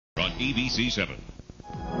on ABC7.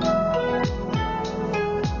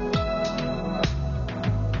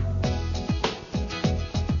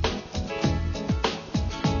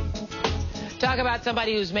 Talk about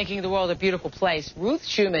somebody who's making the world a beautiful place. Ruth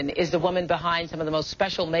Schumann is the woman behind some of the most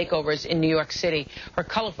special makeovers in New York City. Her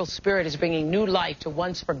colorful spirit is bringing new life to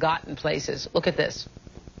once forgotten places. Look at this.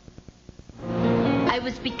 I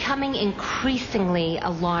was becoming increasingly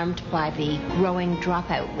alarmed by the growing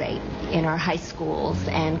dropout rate in our high schools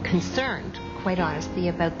and concerned, quite honestly,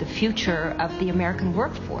 about the future of the American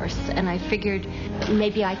workforce. And I figured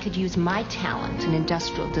maybe I could use my talent in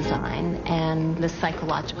industrial design and the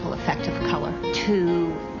psychological effect of color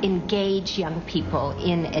to engage young people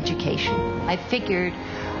in education. I figured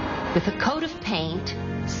with a coat of paint,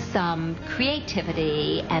 some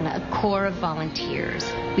creativity, and a core of volunteers,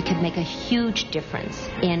 we could make a huge difference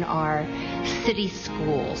in our city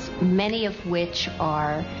schools, many of which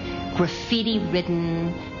are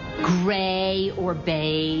graffiti-ridden, gray or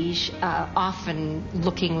beige, often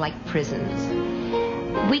looking like prisons.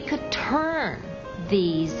 We could turn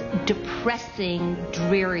these depressing,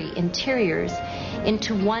 dreary interiors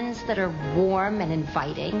into ones that are warm and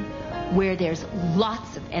inviting, where there's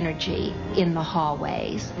lots of energy in the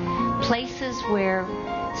hallways, places where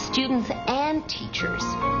students and teachers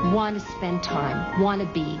want to spend time, want to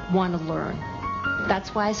be, want to learn.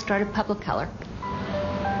 That's why I started Publicolor.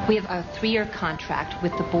 We have a 3-year contract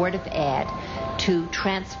with the Board of Ed to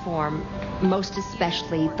transform most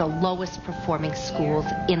especially the lowest performing schools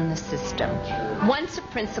in the system. Once a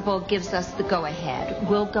principal gives us the go-ahead,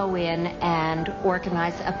 we'll go in and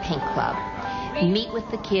organize a paint club, meet with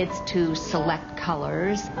the kids to select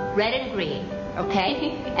colors, red and green,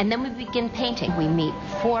 okay? And then we begin painting. We meet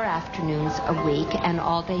 4 afternoons a week and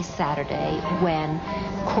all day Saturday when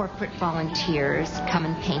corporate volunteers come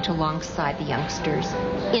and paint alongside the youngsters,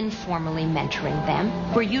 informally mentoring them.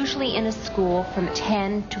 We're usually in a school from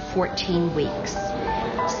 10 to 14 weeks.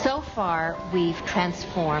 So far, we've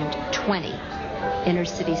transformed 20 inner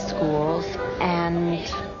city schools, and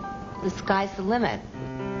the sky's the limit.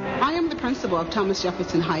 I am the principal of Thomas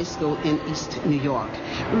Jefferson High School in East New York.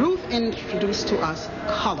 Ruth introduced to us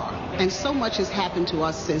color, and so much has happened to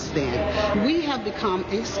us since then. We have become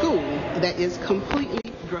a school that is completely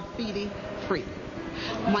graffiti-free.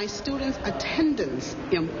 My students' attendance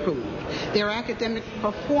improved. Their academic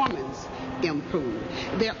performance improved.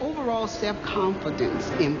 Their overall self-confidence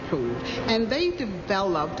improved. And they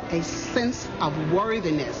developed a sense of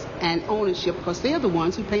worthiness and ownership because they're the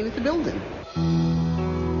ones who painted the building.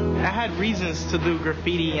 I had reasons to do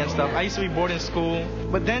graffiti and stuff. I used to be bored in school,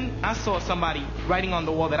 but then I saw somebody writing on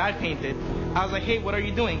the wall that I painted. I was like, hey, what are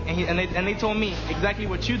you doing? And they told me exactly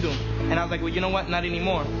what you do. And I was like, well, you know what? Not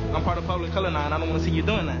anymore. I'm part of Publicolor now, and I don't want to see you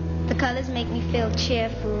doing that. The colors make me feel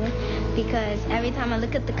cheerful because every time I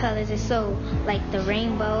look at the colors, it's so like the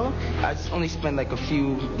rainbow. I just only spent like a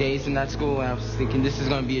few days in that school, and I was thinking this is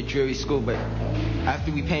going to be a dreary school. But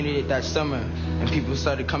after we painted it that summer and people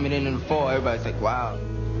started coming in the fall, everybody's like, wow.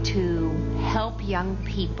 To help young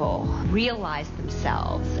people realize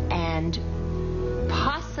themselves and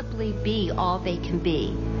possibly be all they can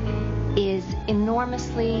be is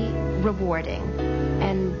enormously rewarding.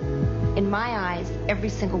 And in my eyes, every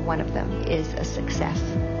single one of them is a success.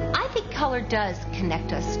 I think color does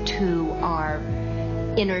connect us to our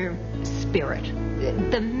inner spirit.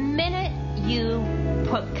 The minute you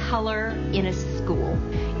put color in a school,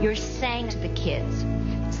 you're saying to the kids,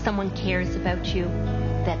 someone cares about you,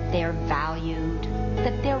 that they're valued,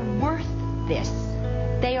 that they're worth this.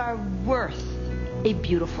 They are worth a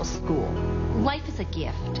beautiful school. Life is a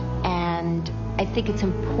gift, and I think it's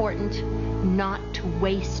important not to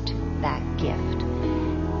waste that gift.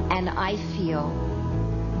 And I feel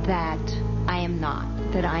that I am not,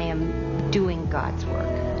 that I am doing God's work,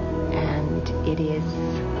 and it is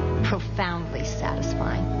profoundly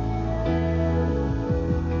satisfying.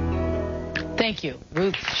 Thank you,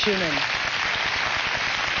 Ruth Schumann.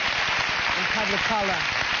 Publicolor.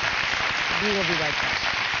 We will be right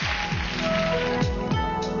back.